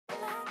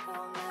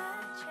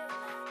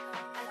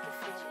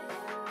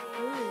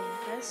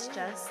That's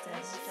Justin.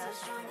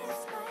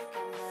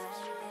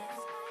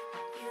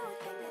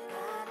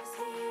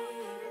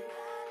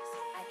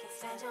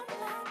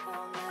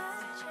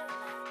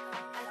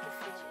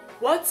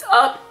 What's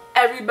up,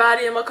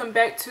 everybody, and welcome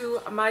back to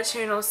my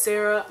channel,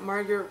 Sarah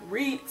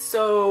Marguerite.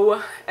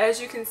 So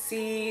as you can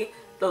see,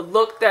 the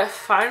look that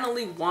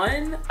finally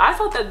won, I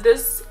thought that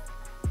this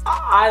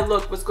eye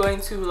look was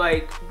going to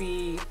like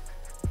be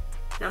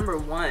number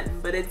one,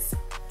 but it's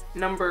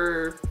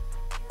number,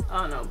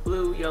 I don't know,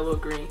 blue, yellow,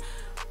 green,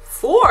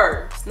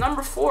 4. It's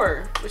number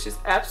 4, which is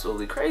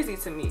absolutely crazy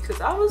to me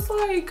because I was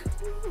like,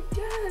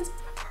 yes,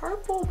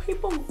 purple.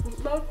 People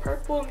love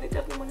purple and they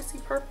definitely want to see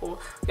purple.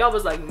 Y'all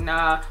was like,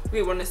 nah,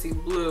 we want to see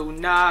blue.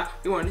 Nah,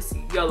 we want to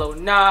see yellow.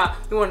 Nah,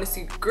 we want to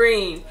see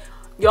green.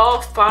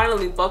 Y'all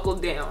finally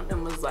buckled down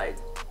and was like,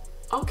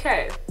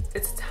 okay,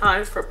 it's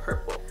time for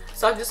purple.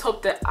 So I just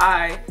hope that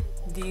I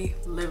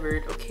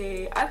delivered.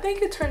 Okay, I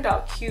think it turned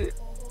out cute.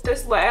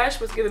 This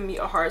lash was giving me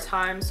a hard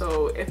time,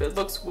 so if it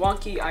looks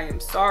wonky, I am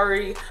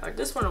sorry. I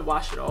just want to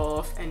wash it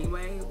off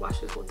anyway, wash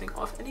this whole thing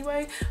off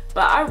anyway,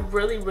 but I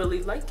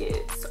really like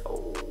it.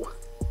 So,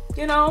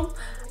 you know,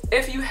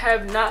 if you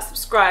have not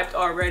subscribed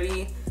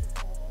already,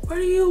 what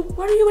are you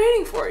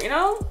waiting for? You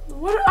know,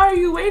 what are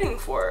you waiting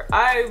for?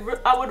 I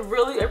would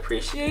really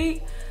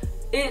appreciate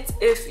it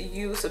if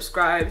you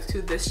subscribe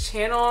to this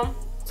channel.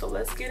 So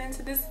let's get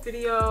into this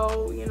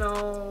video. You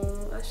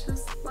know, let's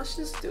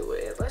just do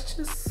it.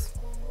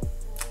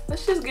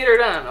 Let's just get her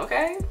done,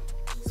 okay?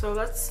 So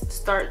let's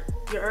start.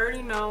 You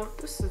already know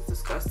this is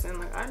disgusting.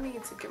 Like, I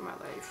need to get my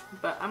life,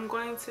 but I'm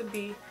going to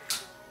be,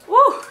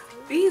 woo,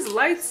 these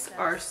lights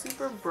are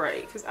super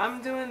bright because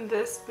I'm doing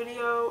this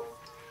video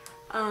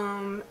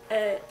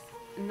at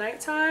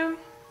nighttime.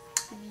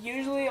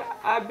 Usually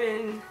I've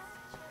been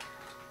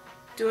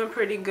doing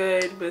pretty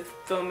good with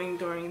filming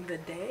during the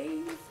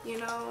day, you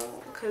know,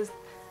 because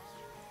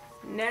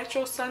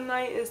natural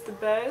sunlight is the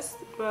best,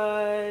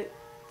 but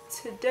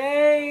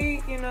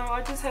today, you know,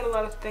 I just had a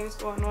lot of things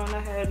going on.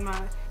 I had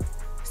my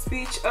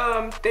speech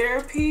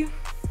therapy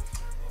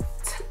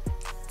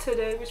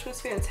today, which was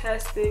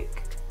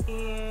fantastic,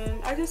 and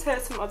I just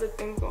had some other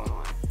things going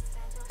on.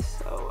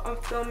 So I'm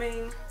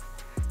filming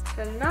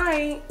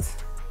tonight,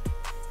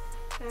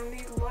 and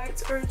these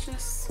lights are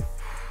just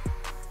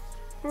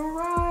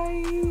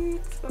bright,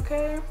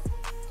 okay?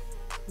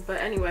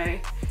 But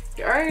anyway,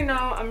 you already know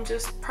I'm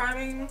just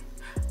priming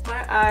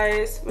my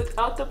eyes.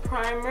 Without the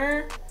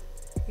primer,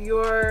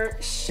 your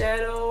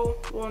shadow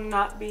will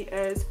not be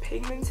as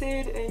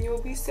pigmented and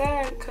you'll be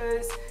sad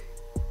because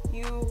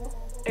you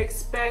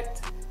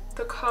expect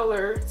the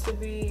color to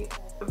be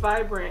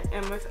vibrant,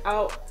 and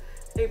without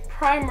a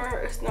primer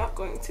it's not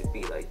going to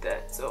be like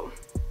that. So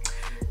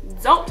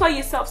don't play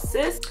yourself,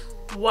 sis.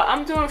 What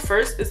I'm doing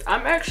first is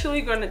I'm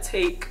actually going to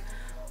take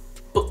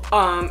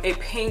a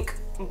pink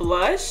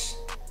blush,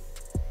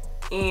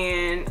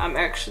 and I'm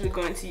actually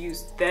going to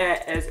use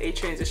that as a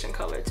transition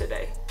color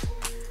today.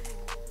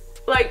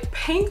 Like,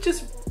 pink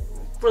just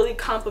really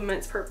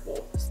complements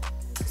purple.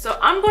 So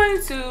I'm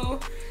going to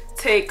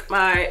take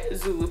my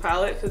Zulu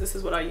palette because this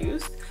is what I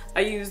used. I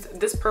used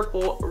this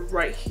purple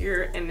right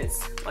here, and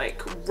it's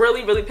like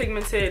really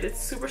pigmented. It's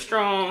super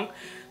strong.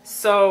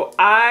 So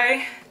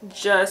I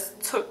just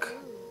took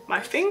my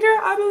finger,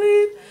 I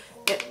believe,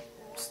 and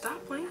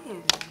stop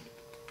playing.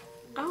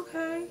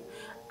 Okay,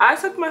 I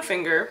took my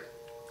finger,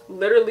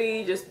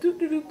 literally just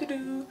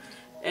do,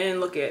 and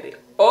look at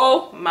it.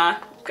 Oh my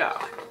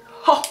god.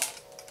 Oh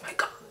my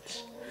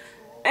gosh.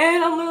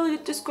 And I'm literally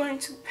just going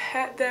to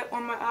pat that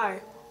on my eye.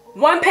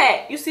 One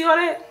pat. You see all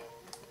that?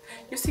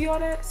 You see all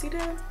that? See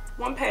that?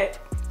 One pat.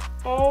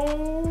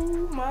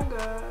 Oh my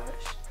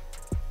gosh.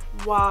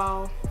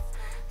 Wow.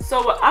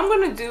 So what I'm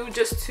gonna do,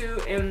 just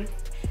to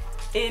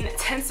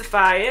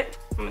intensify it,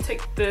 I'm gonna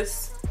take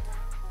this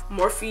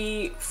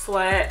Morphe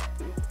flat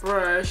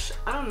brush.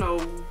 I don't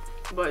know,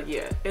 but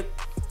yeah, it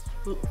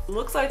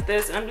looks like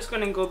this. And I'm just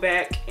gonna go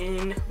back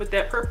in with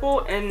that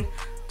purple and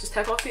just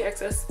tap off the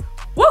excess.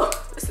 Woo!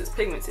 This is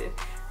pigmented.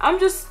 I'm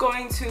just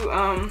going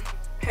to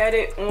pat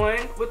it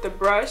on with the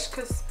brush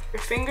because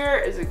your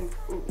finger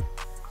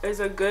is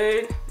a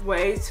good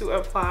way to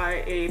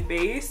apply a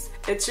base.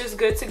 It's just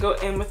good to go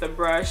in with a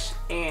brush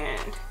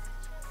and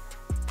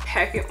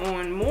pack it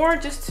on more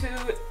just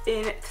to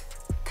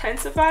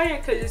intensify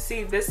it, because you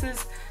see this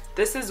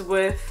is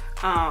with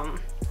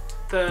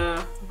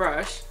the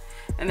brush,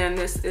 and then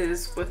this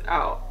is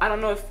without. I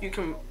don't know if you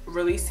can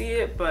really see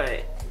it,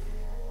 but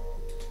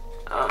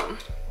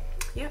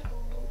yeah,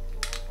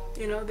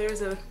 you know,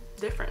 there's a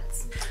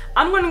difference.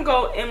 I'm gonna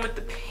go in with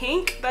the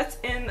pink that's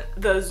in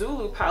the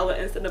Zulu palette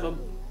instead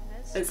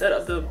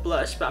of the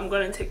blush, but I'm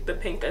gonna take the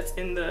pink that's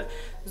in the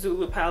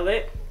Zulu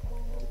palette,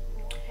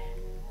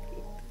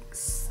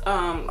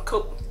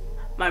 coat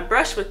my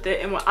brush with it,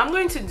 and what I'm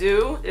going to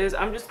do is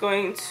I'm just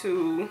going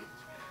to,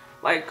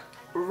 like,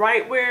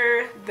 right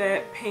where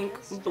that pink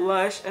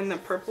blush and the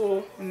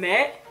purple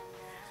met,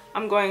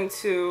 I'm going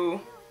to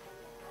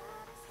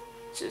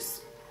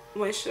just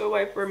windshield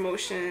wiper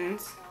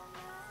motions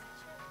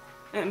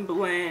and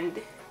blend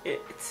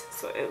it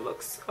so it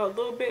looks a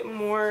little bit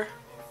more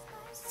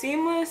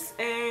seamless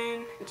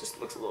and it just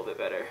looks a little bit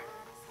better.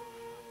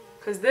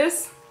 Cause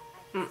this,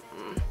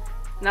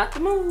 not the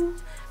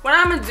move. What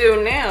I'm gonna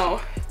do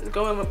now is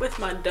go in with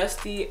my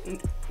dusty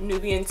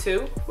Nubian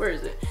 2. Where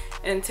is it?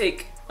 And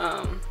take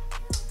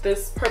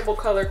this purple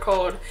color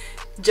called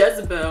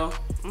Jezebel.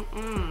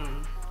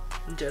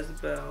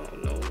 Jezebel,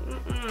 no,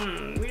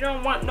 we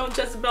don't want no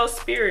Jezebel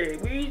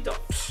spirit. We don't.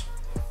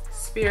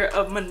 Spirit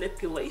of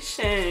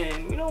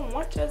manipulation. We don't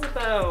want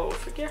Jezebel.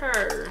 Forget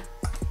her.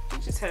 She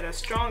just had a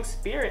strong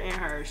spirit in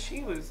her.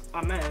 She was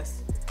a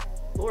mess.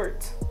 Lord,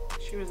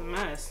 she was a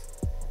mess.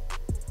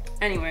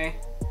 Anyway,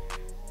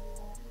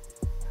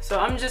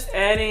 so I'm just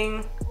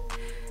adding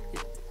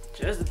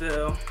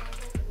Jezebel.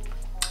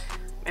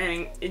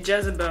 Adding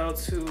Jezebel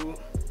to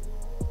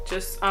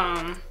just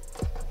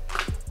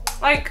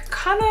like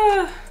kind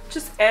of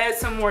just add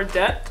some more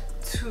depth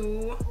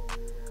to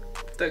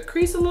the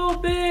crease a little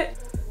bit.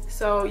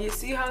 So you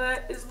see how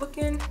that is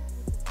looking?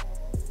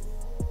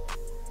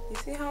 You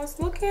see how it's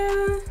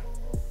looking?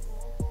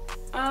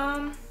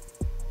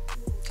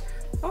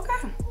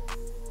 Okay.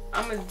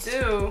 I'm gonna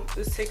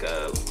just take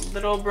a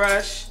little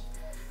brush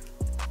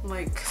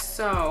like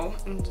so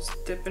and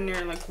just dip in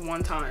there like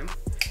one time.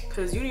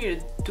 Cause you need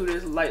to do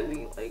this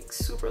lightly, like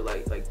super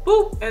light, like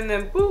boop, and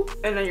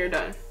then you're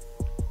done.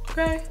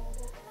 Okay?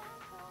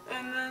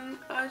 And then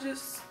I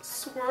just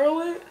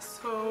swirl it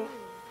so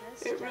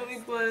it really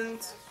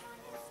blends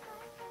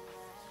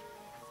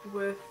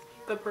with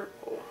the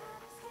purple.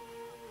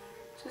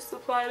 Just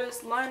apply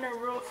this liner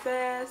real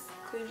fast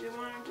because you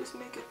want to just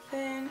make it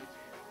thin.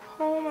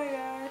 Oh my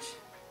gosh.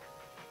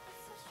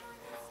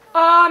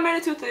 Oh, I made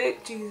it too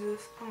thick.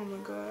 Jesus. Oh my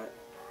god.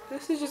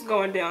 This is just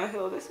going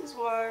downhill. This is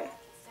why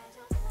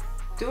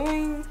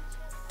doing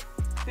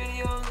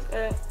videos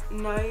at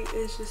night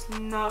is just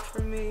not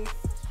for me.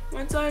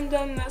 Once I'm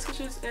done this,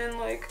 which is in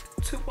like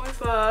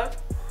 2.5,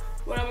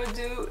 what I'm gonna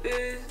do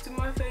is do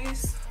my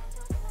face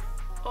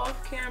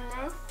off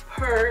camera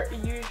per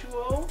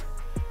usual.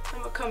 I'm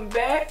gonna come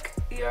back,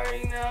 you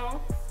already know.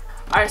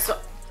 Alright, so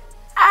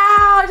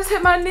ow, I just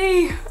hit my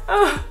knee.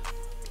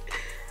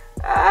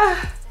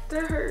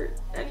 That hurt.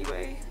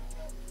 Anyway,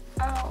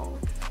 ow.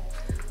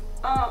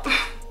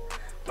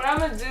 What I'm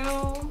gonna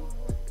do,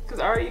 because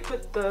I already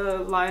put the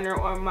liner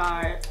on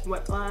my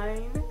wet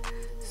line,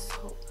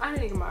 so I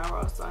need to get my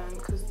eyebrows done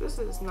because this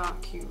is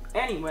not cute.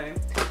 Anyway,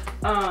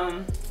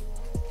 I'm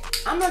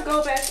gonna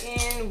go back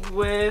in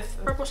with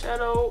purple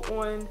shadow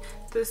on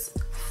this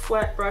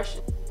flat brush.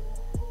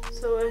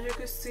 So as you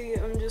can see,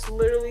 I'm just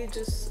literally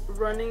just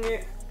running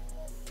it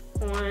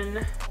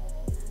on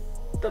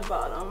the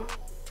bottom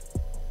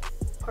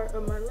part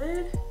of my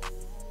lid.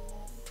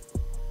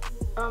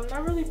 I'm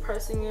not really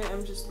pressing it,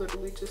 I'm just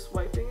literally just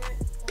wiping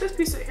it. This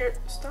piece of hair,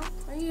 stop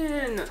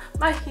playing.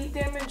 My heat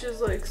damage is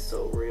like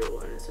so real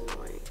and it's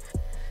annoying.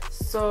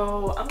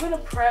 So I'm gonna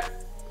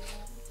prep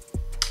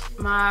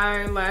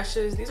my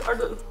lashes. These are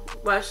the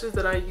lashes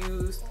that I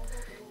used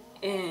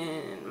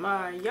in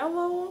my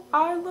yellow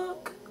eye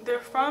look. They're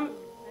from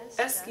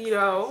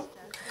Esquito.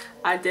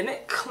 I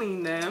didn't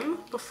clean them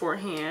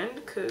beforehand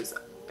because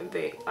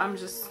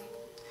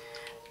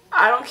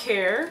I don't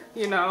care,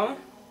 you know.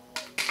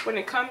 When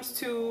it comes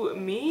to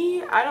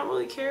me, I don't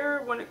really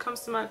care. When it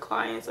comes to my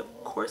clients, of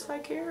course I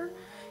care,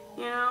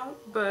 you know.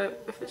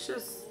 But if it's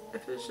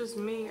just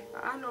me,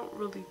 I don't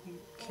really be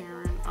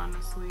caring,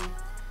 honestly.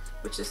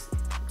 Which is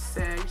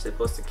sad. You're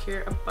supposed to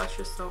care about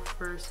yourself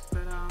first,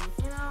 but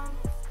you know,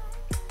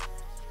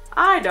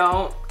 I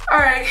don't.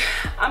 Alright,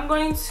 I'm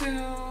going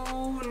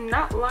to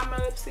not line my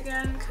lips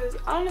again because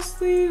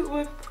honestly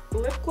with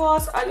lip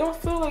gloss I don't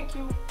feel like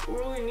you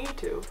really need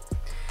to,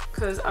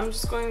 because I'm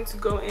just going to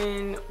go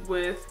in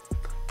with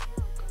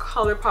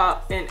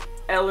ColourPop and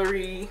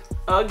Ellery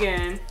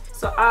again.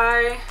 So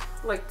I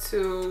like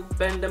to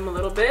bend them a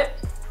little bit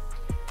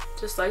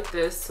just like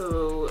this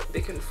so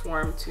they can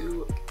form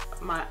to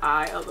my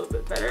eye a little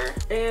bit better.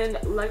 And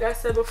like I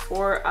said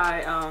before,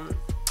 I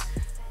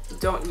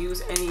don't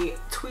use any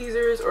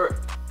tweezers or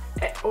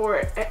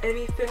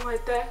anything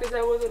like that because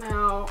that wasn't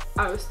how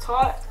I was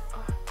taught.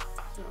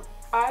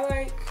 I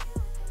like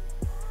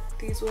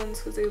these ones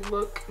because they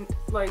look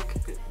like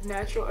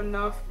natural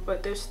enough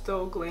but they're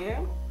still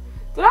glam.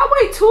 Did I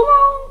wait too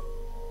long?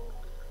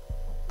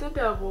 The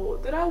devil.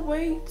 Did I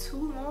wait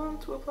too long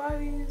to apply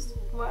these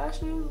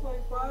lashes?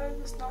 Like, why is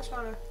this not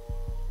trying to,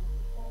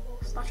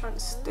 it's not trying to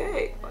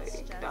stick?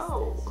 Like,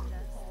 no.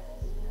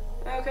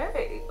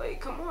 Okay, like,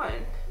 come on.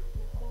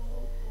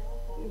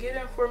 Get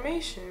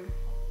information.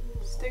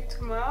 Stick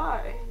to my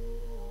eye.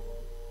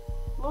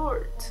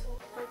 Lord.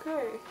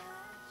 Okay.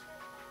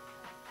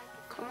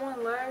 Come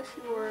on, lash,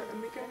 you are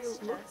making me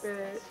look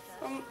bad.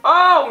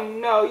 Oh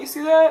no, you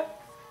see that?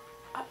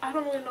 I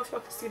don't really know if y'all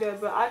can see that,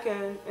 but I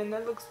can, and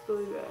that looks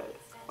really bad.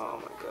 Oh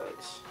my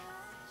gosh.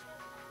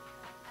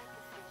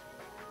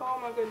 Oh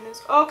my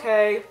goodness.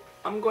 Okay,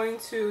 I'm going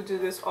to do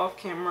this off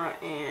camera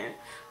and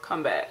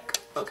come back.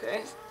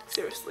 Okay,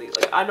 seriously,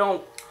 like I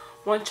don't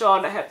want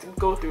y'all to have to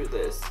go through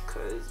this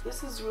because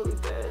this is really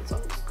bad. So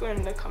I'm just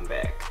going to come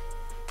back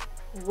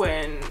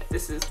when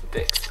this is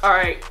fixed. All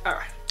right.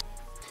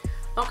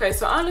 Okay,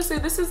 so honestly,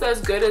 this is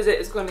as good as it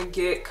is going to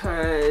get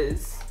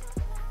because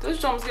this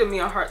jump's giving me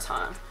a hard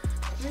time.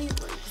 Let me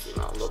zoom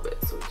out a little bit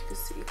so you can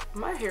see.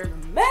 My hair is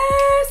a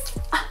mess.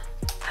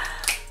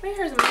 My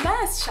hair is a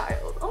mess,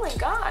 child. Oh my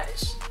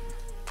gosh.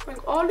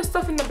 Like all this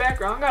stuff in the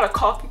background. I got a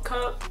coffee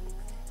cup.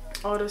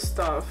 All this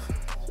stuff.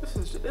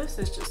 This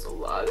is just a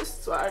lot. This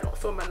is why I don't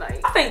film at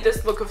night. I think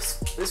this look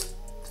is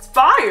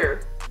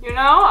fire. You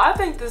know, I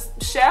think this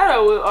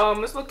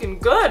shadow is looking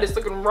good. It's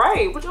looking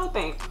right. What y'all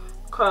think?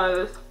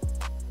 Cause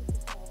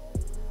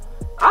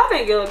I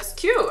think it looks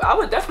cute. I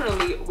would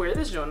definitely wear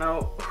this joint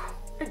out.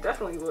 I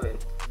definitely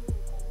would.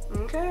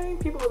 Okay,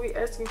 people will be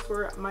asking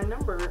for my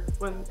number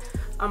when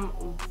I'm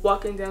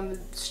walking down the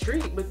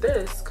street with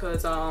this,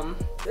 cause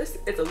this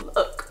is a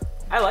look.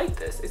 I like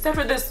this, except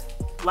for this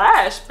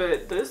lash,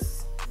 but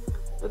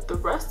the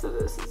rest of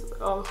this is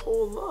a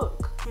whole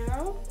look, you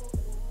know.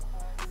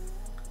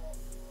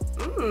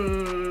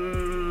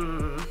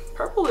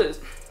 Purple is.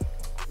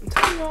 I'm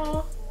telling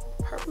y'all,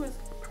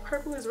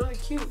 purple is really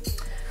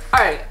cute. All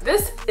right,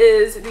 this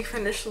is the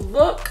finished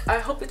look. I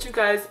hope that you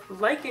guys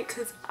like it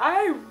because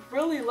I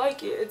really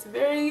like it. It's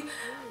very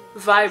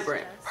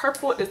vibrant.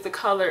 Purple is the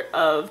color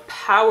of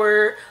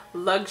power,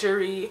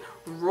 luxury,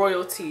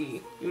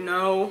 royalty, you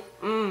know.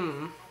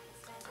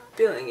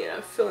 Feeling it,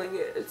 I'm feeling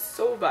it. It's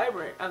so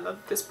vibrant. I love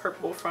this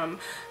purple from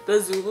the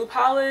Zulu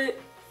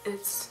palette.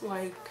 It's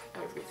like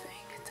everything.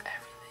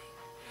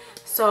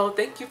 So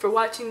thank you for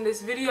watching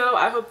this video.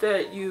 I hope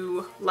that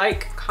you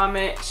like,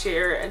 comment,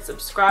 share, and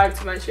subscribe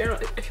to my channel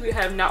if you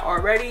have not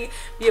already.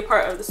 Be a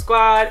part of the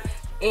squad,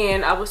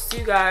 and I will see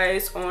you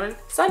guys on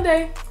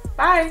Sunday.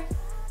 Bye.